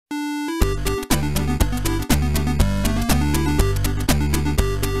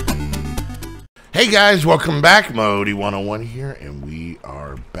Hey guys, welcome back. Modi 101 here, and we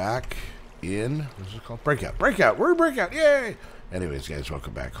are back in, what's it called? Breakout. Breakout. We're in Breakout. Yay! Anyways, guys,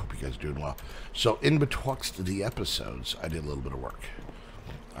 welcome back. Hope you guys are doing well. So, in betwixt the episodes, I did a little bit of work.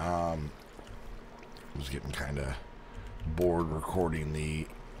 I was getting kind of bored recording the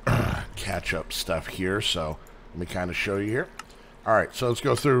catch-up stuff here, so let me kind of show you here. Alright, so let's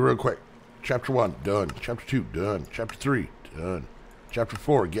go through real quick. Chapter 1, done. Chapter 2, done. Chapter 3, done. Chapter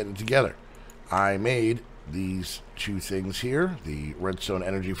 4, getting it together. I made these two things here, the redstone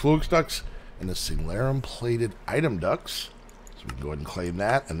energy flux ducts and the singularum plated item ducts. So we can go ahead and claim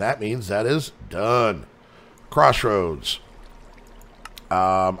that, and that means that is done. Crossroads.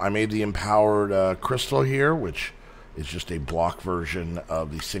 I made the empowered crystal here, which is just a block version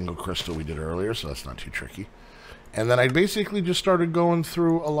of the single crystal we did earlier, so that's not too tricky. And then I basically just started going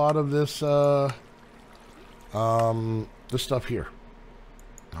through a lot of this this stuff here.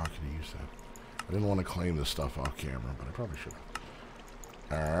 How can I use that? I didn't want to claim this stuff off camera, but I probably should have.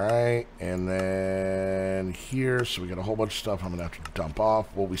 Alright, and then here, so we got a whole bunch of stuff I'm going to have to dump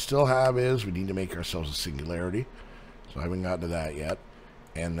off. What we still have is we need to make ourselves a singularity. So I haven't gotten to that yet.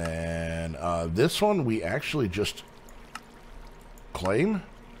 And then this one we actually just claim.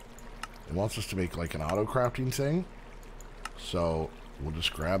 It wants us to make like an auto crafting thing. So we'll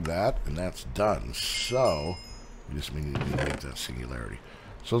just grab that, and that's done. So we just need to make that singularity.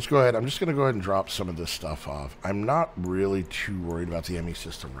 So let's go ahead. I'm just going to go ahead and drop some of this stuff off. I'm not really too worried about the ME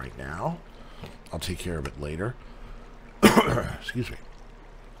system right now. I'll take care of it later. Excuse me.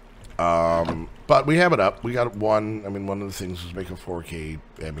 But we have it up. We got one. I mean, one of the things was make a 4K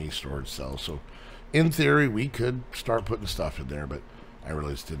ME storage cell. So in theory, we could start putting stuff in there, but I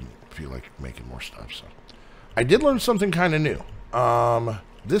really just didn't feel like making more stuff. So I did learn something kind of new.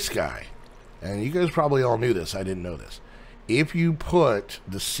 This guy, and you guys probably all knew this. I didn't know this. If you put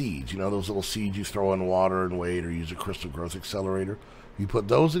the seeds, you know those little seeds you throw in water and wait, or use a crystal growth accelerator, you put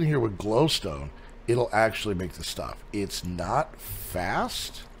those in here with glowstone, it'll actually make the stuff. It's not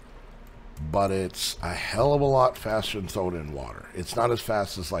fast, but it's a hell of a lot faster than throwing it in water. It's not as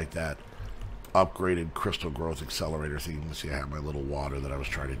fast as like that upgraded crystal growth accelerator thing. You can see I have my little water that I was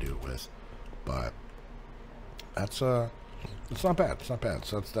trying to do it with, but that's it's not bad. It's not bad.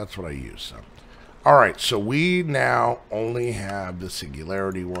 So that's what I use. So. All right, so we now only have the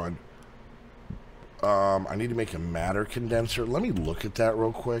singularity one. I need to make a matter condenser. Let me look at that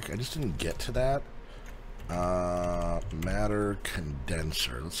real quick. I just didn't get to that. Matter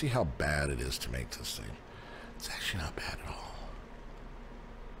condenser. Let's see how bad it is to make this thing. It's actually not bad at all.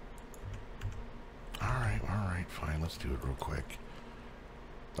 All right, fine. Let's do it real quick.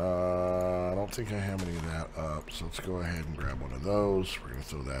 I don't think I have any of that up, so let's go ahead and grab one of those. We're going to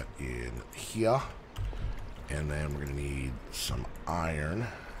throw that in here, and then we're going to need some iron. I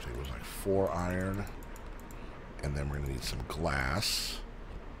think it was like 4 iron, and then we're going to need some glass,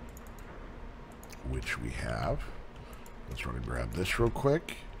 which we have. Let's run and grab this real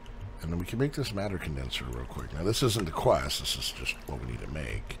quick, and then we can make this matter condenser real quick. Now, this isn't the quest. This is just what we need to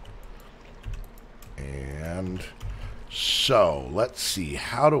make. And so, let's see.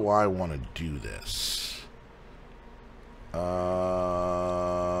 How do I want to do this? Huh.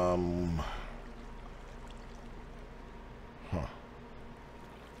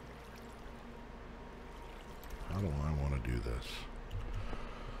 How do I want to do this?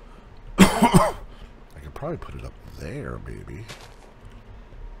 I could probably put it up there, maybe.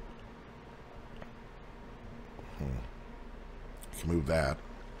 I can move that.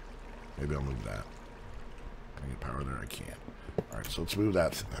 Maybe I'll move that. Can I get power there? I can't. Alright, so let's move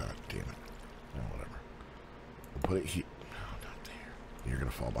that. Damn it. Oh, whatever. We'll put it here. No, not there. You're going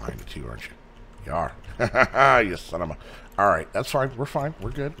to fall behind it too, aren't you? You are. You son of a... Alright, that's fine. We're fine.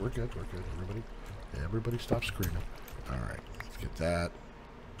 We're good. We're good. We're good. Everybody stop screaming. Alright, let's get that.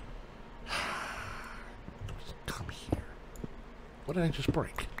 Just come here. What did I just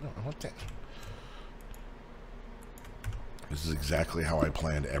break? No, I want that. This is exactly how I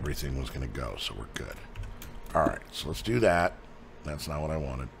planned everything was going to go, so we're good. Alright, so let's do that. That's not what I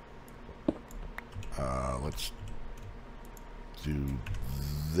wanted. Let's do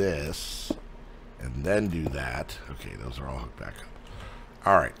this, and then do that. Okay, those are all hooked back up.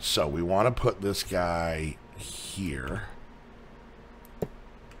 Alright, so we want to put this guy here.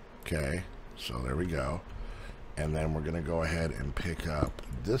 Okay, so there we go. And then we're going to go ahead and pick up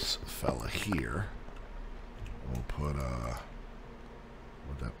this fella here. We'll put, where'd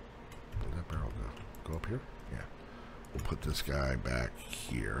that barrel go? Go up here? Yeah. We'll put this guy back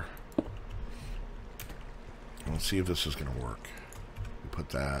here. And let's see if this is going to work. We put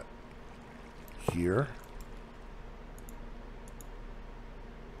that here.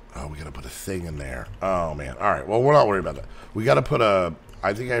 Oh, we got to put a thing in there. Oh, man. All right. Well, we're not worried about that. We got to put a...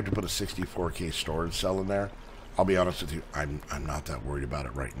 I think I have to put a 64K storage cell in there. I'll be honest with you. I'm not that worried about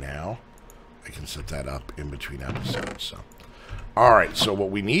it right now. I can set that up in between episodes. So, all right. So what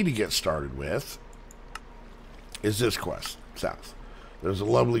we need to get started with is this quest. South. There's a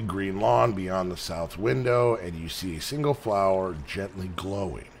lovely green lawn beyond the south window, and you see a single flower gently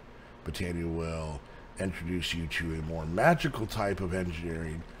glowing. Botania will introduce you to a more magical type of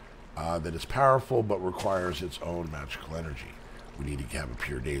engineering that is powerful but requires its own magical energy. We need to have a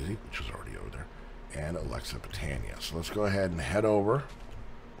pure daisy, which is already over there, and Alexa Botania. So let's go ahead and head over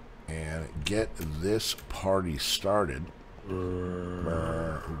and get this party started. Ooh,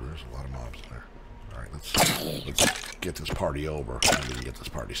 there's a lot of mobs there. All right, let's get this party over and we can get this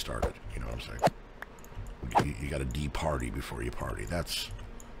party started. You know what I'm saying? You got to de-party before you party. That's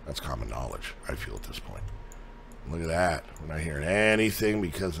common knowledge, I feel, at this point. Look at that. We're not hearing anything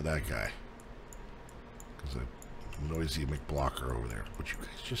because of that guy. Because of the noisy McBlocker over there. Would you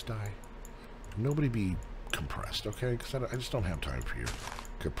guys just die? Nobody be compressed, okay? Because I just don't have time for your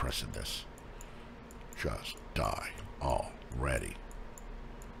compressedness. Just die already.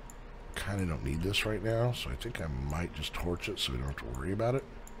 Kind of don't need this right now, so I think I might just torch it so we don't have to worry about it.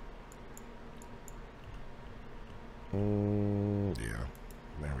 Yeah.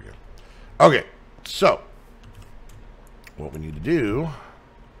 There we go. Okay, so what we need to do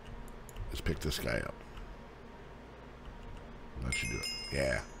is pick this guy up. That should do it.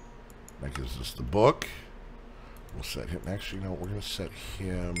 Yeah. That gives us the book. We'll set him. Actually, no, we're going to set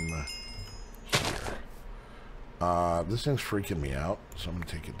him here. This thing's freaking me out, so I'm going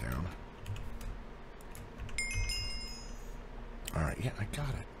to take it down. Alright, yeah, I got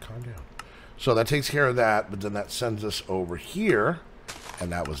it. Calm down. So that takes care of that, but then that sends us over here,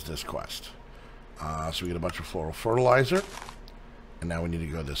 and that was this quest. So we get a bunch of floral fertilizer, and now we need to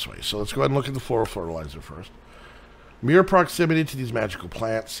go this way. So let's go ahead and look at the floral fertilizer first. Mere proximity to these magical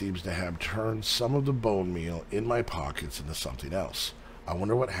plants seems to have turned some of the bone meal in my pockets into something else. I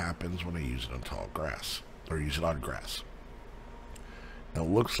wonder what happens when I use it on tall grass, or use it on grass. Now, it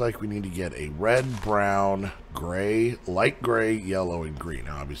looks like we need to get a red, brown, gray, light gray, yellow, and green.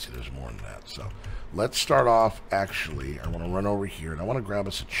 Now, obviously, there's more than that. So, let's start off, actually, I want to run over here, and I want to grab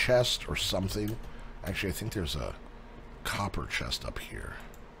us a chest or something. Actually, I think there's a copper chest up here.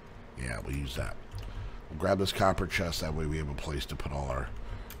 Yeah, we'll use that. We'll grab this copper chest. That way we have a place to put all our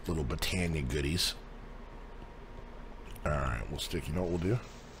little Botania goodies. Alright, we'll stick, you know what we'll do?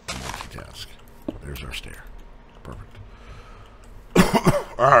 Multitask. There's our stair. Perfect.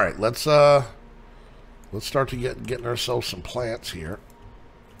 Alright, let's start to getting ourselves some plants here.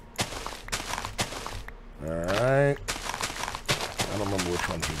 Alright. I don't remember which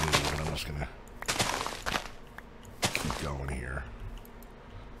ones we need, but I'm just gonna keep going here.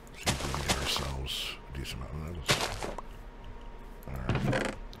 See if we can get ourselves a decent amount of those.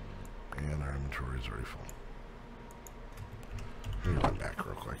 Alright. And our inventory is already full. Let me run back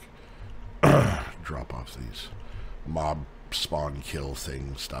real quick. Drop off these mob spawn kill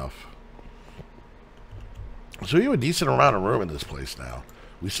thing stuff. So we have a decent amount of room in this place now.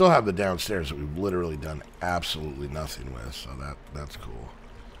 We still have the downstairs that we've literally done absolutely nothing with, so that's cool.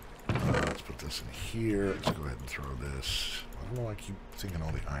 Let's put this in here. Let's go ahead and throw this. I don't know why I keep thinking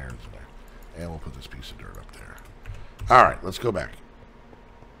all the iron's in there. And we'll put this piece of dirt up there. Alright, let's go back.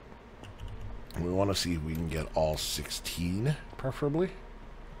 We want to see if we can get all 16, preferably.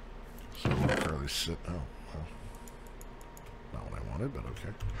 So we'll currently sit... Oh, well. Not what I wanted, but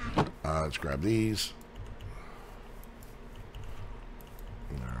okay. Let's grab these.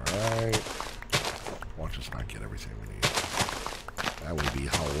 Alright. Watch us not get everything we need. That would be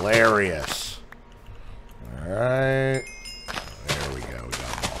hilarious. Alright. There we go. We got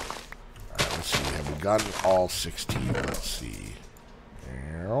them all. Alright, let's see. Have we gotten all 16? Let's see.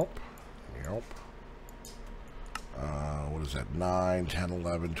 Yep. Yep. What is that? 9, 10,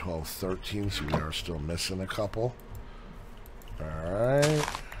 11, 12, 13. So we are still missing a couple. Alright.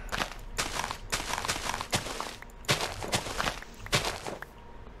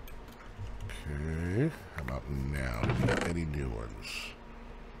 Okay. How about now? Do we have any new ones?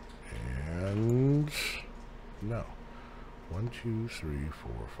 And no. 1, 2, 3,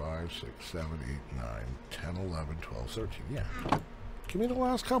 4, 5, 6, 7, 8, 9, 10, 11, 12, 13. Yeah. Give me the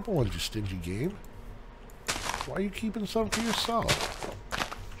last couple ones, you stingy game. Why are you keeping some for yourself?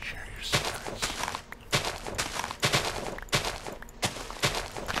 Share your secrets.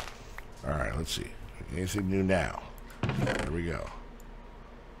 Alright, let's see. Anything new now? There we go.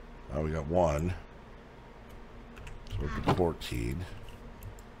 Oh, we got one. So we're at 14.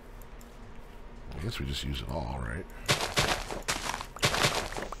 I guess we just use it all, right?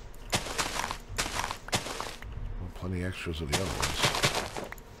 plenty extras of the other ones.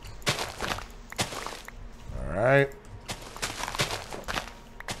 Alright.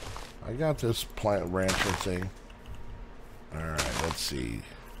 I got this plant rancher thing. Alright, let's see.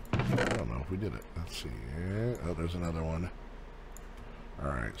 I don't know if we did it. Let's see. Oh, there's another one.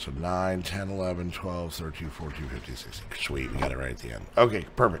 Alright, so 9, 10, 11, 12, 13, 14, 15, 16. Sweet, we got it right at the end. Okay,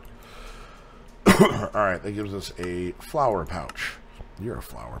 perfect. Alright, that gives us a flower pouch. You're a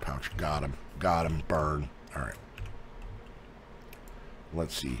flower pouch. Got him. Got him. Burn. Alright.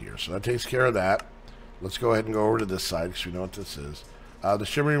 Let's see here. So that takes care of that. Let's go ahead and go over to this side because we know what this is. The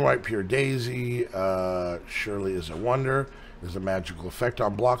Shimmering White Pure Daisy surely is a wonder. There's a magical effect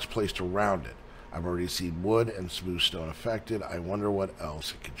on blocks placed around it. I've already seen wood and smooth stone affected. I wonder what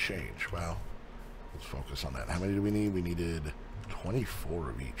else it could change. Well, let's focus on that. How many do we need? We needed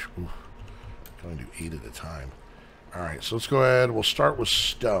 24 of each. Oof. Can only do 8 at a time. Alright, so let's go ahead. We'll start with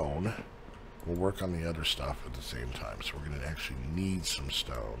stone. We'll work on the other stuff at the same time. So we're going to actually need some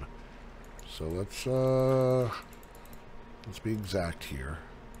stone. So let's be exact here.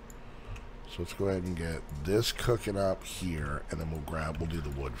 So let's go ahead and get this cooking up here, and then we'll do the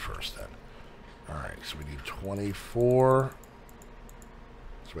wood first then. Alright, so we need 24.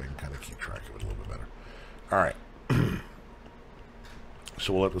 So I can kind of keep track of it a little bit better. Alright.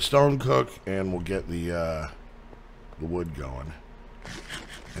 So we'll let the stone cook, and we'll get the wood going.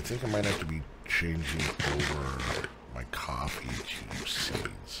 I think I might have to be changing over my coffee to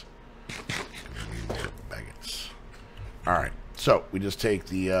seeds. Because I need more baguettes. Alright, so we just take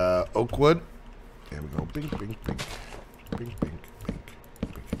the oak wood, and we go bink, bink, bink, bink, bink, bink,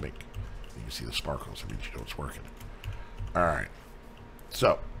 bink, bink. You can see the sparkles, that means you know it's working. Alright,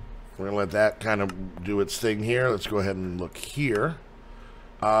 so we're going to let that kind of do its thing here. Let's go ahead and look here.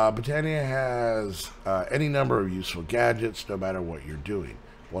 Britannia has any number of useful gadgets, no matter what you're doing.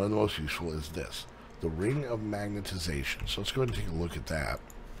 One of the most useful is this, the Ring of Magnetization. So let's go ahead and take a look at that.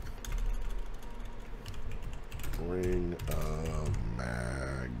 Ring of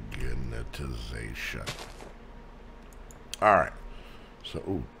Magnetization. Alright. So,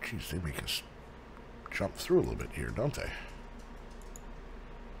 oh, geez, they make us jump through a little bit here, don't they?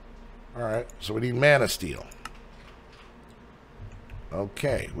 Alright, so we need Mana Steel.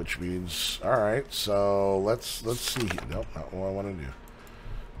 Okay, which means, alright, so let's see here. Nope, not what I want to do.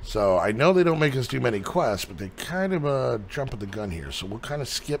 So, I know they don't make us do many quests, but they kind of jump at the gun here. So, we'll kind of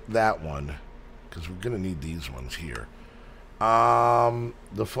skip that one, because we're going to need these ones here.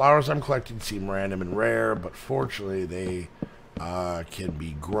 The flowers I'm collecting seem random and rare, but fortunately, they can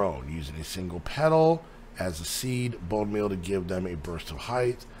be grown using a single petal as a seed, bone meal to give them a burst of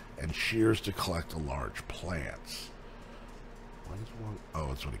height, and shears to collect the large plants. What is one?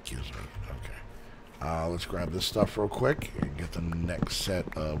 Oh, it's what it gives me. Okay. Let's grab this stuff real quick and get the next set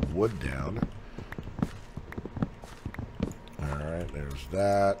of wood down. Alright, there's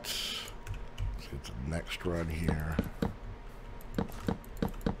that. Let's get the next run here.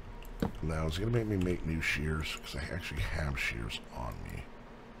 Now, it's going to make me make new shears, because I actually have shears on me.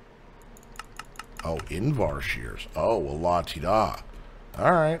 Oh, Invar shears. Oh, well, la-ti-da.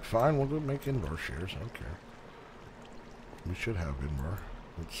 Alright, fine, we'll go make Invar shears. Okay. We should have Invar.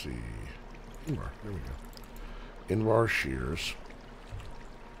 Let's see. Invar, there we go. Invar shears.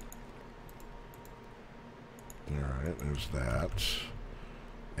 Alright, there's that.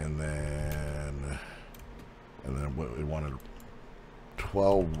 And then what we wanted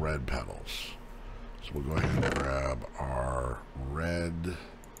 12 red petals. So we'll go ahead and grab our red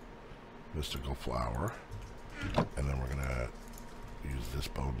mystical flower. And then we're going to use this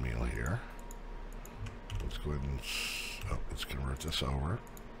bone meal here. Let's go ahead and let's convert this over.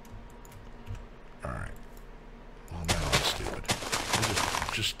 Alright. Well, now I'm stupid.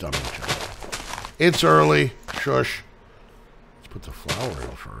 I'm just dumb and jump. It's early. Shush. Let's put the flower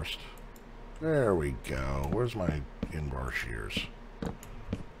in first. There we go. Where's my Invar shears?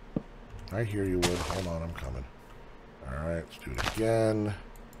 I hear you, Wood. Hold on, I'm coming. Alright, let's do it again.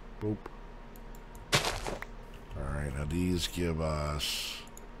 Boop. Alright, now these give us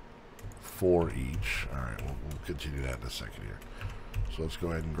 4 each. Alright, we'll continue that in a second here. So let's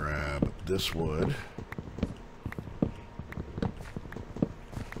go ahead and grab this wood.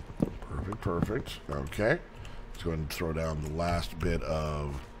 Perfect, perfect. Okay. Let's go ahead and throw down the last bit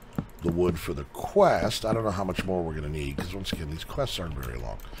of the wood for the quest. I don't know how much more we're going to need, because once again, these quests aren't very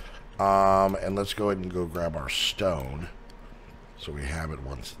long. And let's go ahead and go grab our stone. So we have it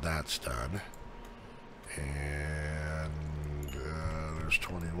once that's done. And there's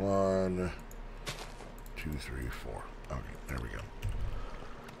 21, 2, 3, 4. Okay, there we go.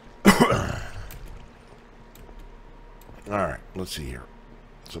 Alright, let's see here.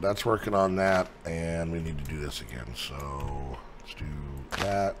 so that's working on that, and we need to do this again. So let's do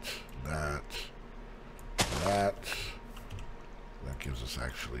that. That gives us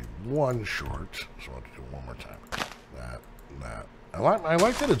actually one short, so I'll have to do it one more time. That. I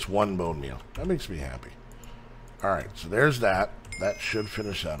like that it's one bone meal. That makes me happy. Alright, so there's that. That should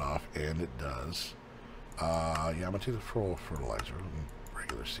finish that off, and it does. Yeah, I'm going to take the fertilizer and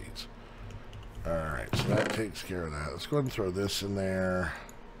regular seeds. Alright, so that takes care of that. Let's go ahead and throw this in there.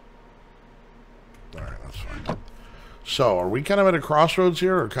 Alright, that's fine. So, are we kind of at a crossroads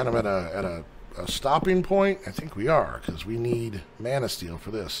here, or kind of at a stopping point? I think we are, because we need mana steel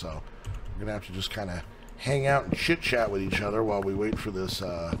for this, so we're going to have to just kind of hang out and chit-chat with each other while we wait for this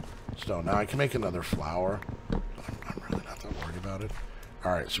stone. Now, I can make another flower, but I'm really not that worried about it.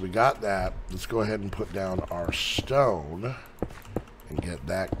 Alright, so we got that. Let's go ahead and put down our stone and get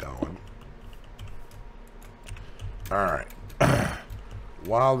that going. Alright.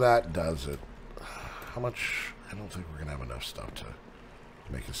 While that does it, how much... I don't think we're going to have enough stuff to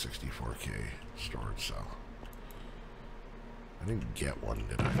make a 64K storage cell. I didn't get one,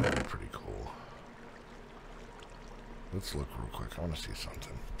 did I? That'd be pretty cool. Let's look real quick. I want to see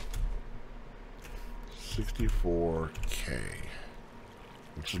something. 64K.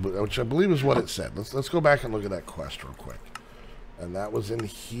 Which I believe is what it said. Let's go back and look at that quest real quick. And that was in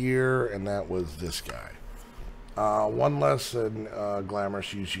here, and that was this guy. One less than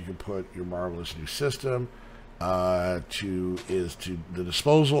glamorous use you can put your marvelous new system to the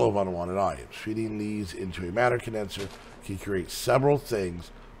disposal of unwanted items. Feeding these into a matter condenser can create several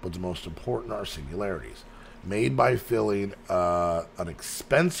things, but the most important are singularities. Made by filling an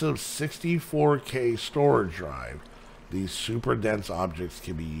expensive 64K storage drive, these super dense objects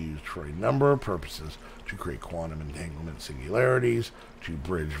can be used for a number of purposes: to create quantum entanglement singularities, to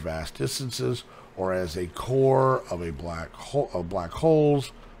bridge vast distances, or as a core of black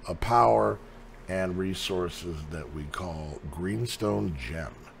holes of power and resources that we call greenstone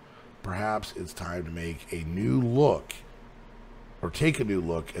gem. Perhaps it's time to make a new look, or take a new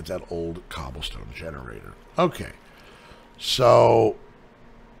look at that old cobblestone generator. Okay, so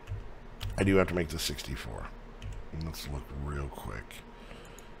I do have to make the 64. Let's look real quick.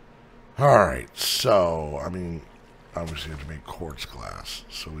 Alright, so, I mean, obviously we have to make quartz glass,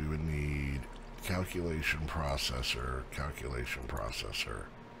 so we would need calculation processor,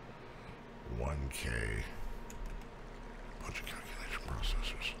 1K, bunch of calculation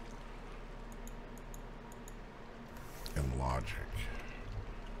processors, and logic.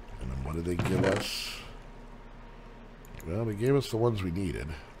 And then what did they give us? Well, they gave us the ones we needed.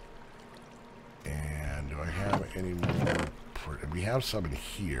 And do I have any more? We have some in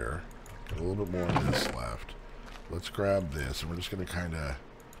here. Got a little bit more of this left. Let's grab this, and we're just going to kind of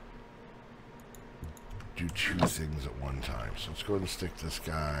do two things at one time. So let's go ahead and stick this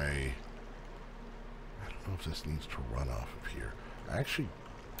guy. I don't know if this needs to run off of here. I actually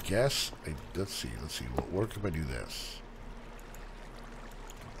guess. Let's see. What work if I do this?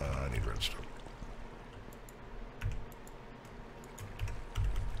 I need redstone.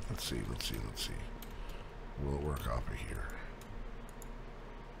 Let's see. Will it work off of here?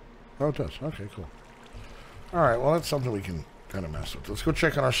 Oh, it does. Okay, cool. Alright, well, that's something we can kind of mess with. Let's go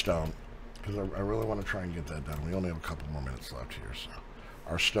check on our stone, because I really want to try and get that done. We only have a couple more minutes left here, so.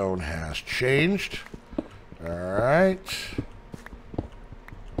 Our stone has changed. Alright.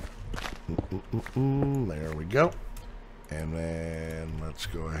 There we go. And then let's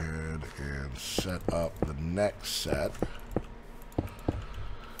go ahead and set up the next set.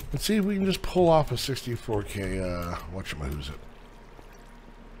 Let's see if we can just pull off a 64K, whatchamahoosit.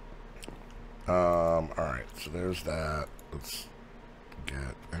 Alright, so there's that. Let's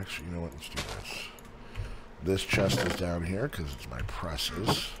get, actually, you know what, let's do this. This chest is down here, because it's my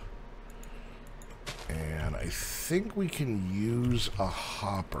presses. And I think we can use a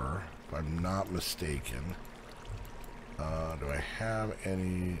hopper, if I'm not mistaken. Do I have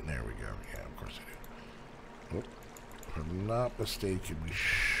any? There we go. Yeah, of course I do. Oh, if I'm not mistaken, we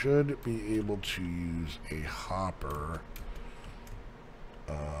should be able to use a hopper.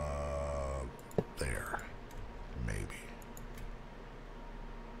 There. Maybe?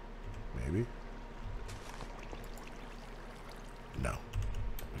 No.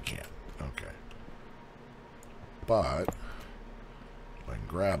 We can't. Okay. But I can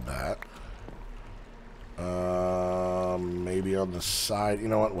grab that. Maybe on the side. You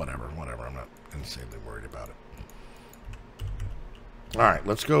know what? Whatever. I'm not insanely worried about it. Alright,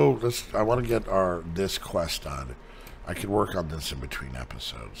 let's go. I want to get this quest done. I could work on this in between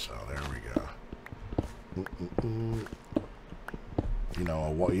episodes, so there we go. You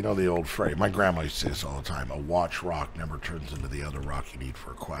know, you know the old phrase. My grandma used to say this all the time. A watch rock never turns into the other rock you need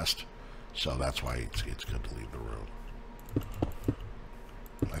for a quest. So that's why it's good to leave the room.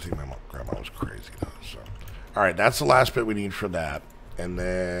 I think my grandma was crazy though. So, all right, that's the last bit we need for that, and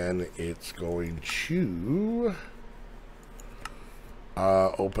then it's going to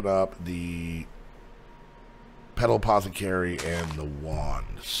open up the Petal Apothecary and the wand.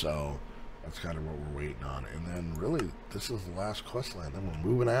 So that's kind of what we're waiting on. And then really, this is the last quest line. Then we're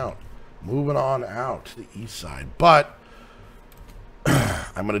moving on out to the east side. But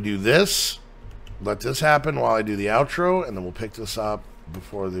I'm going to do this, let this happen while I do the outro, and then we'll pick this up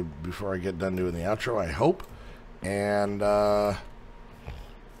before I get done doing the outro, I hope. And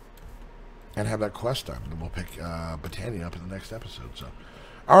have that quest done. And we'll pick Botania up in the next episode. So,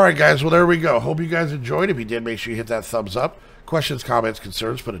 all right, guys. Well, there we go. Hope you guys enjoyed. If you did, make sure you hit that thumbs up. Questions, comments,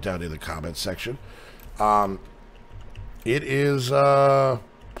 concerns, put it down in the comments section. It is, I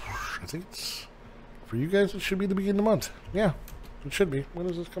think it's, for you guys, it should be the beginning of the month. Yeah, it should be. When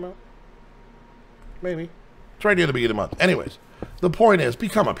does this come out? Maybe. It's right near the beginning of the month. Anyways, the point is,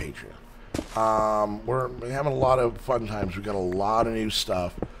 become a Patreon. We're having a lot of fun times. We've got a lot of new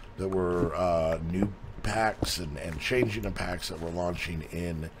stuff that we're, new packs and changing the packs that we're launching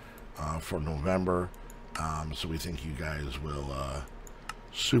in for November. So we think you guys will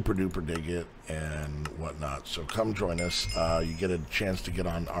super duper dig it and whatnot. So come join us. You get a chance to get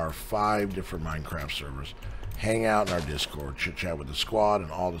on our 5 different Minecraft servers, hang out in our Discord, chit chat with the squad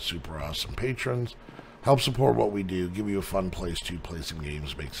and all the super awesome patrons. Help support what we do, give you a fun place to play some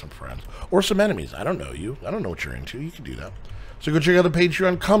games, make some friends, or some enemies. I don't know you. I don't know what you're into. You can do that. So go check out the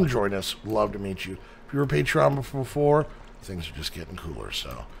Patreon. Come join us. Love to meet you. If you were a Patreon before, things are just getting cooler.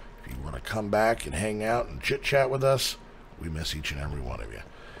 So if you want to come back and hang out and chit-chat with us, we miss each and every one of you.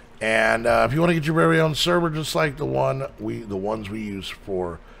 And if you want to get your very own server, just like the ones we use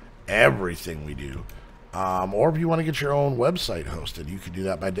for everything we do, or if you want to get your own website hosted, you can do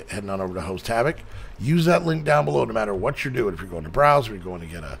that by heading on over to Host Havoc. Use that link down below no matter what you're doing. If you're going to browse, if you're going to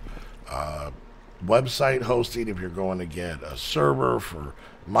get a website hosting, if you're going to get a server for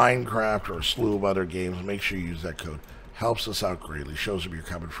Minecraft or a slew of other games, make sure you use that code. Helps us out greatly. Shows if you're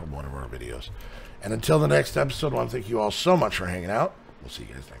coming from one of our videos. And until the next episode, I want to thank you all so much for hanging out. We'll see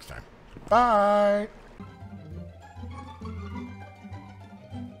you guys next time. Bye!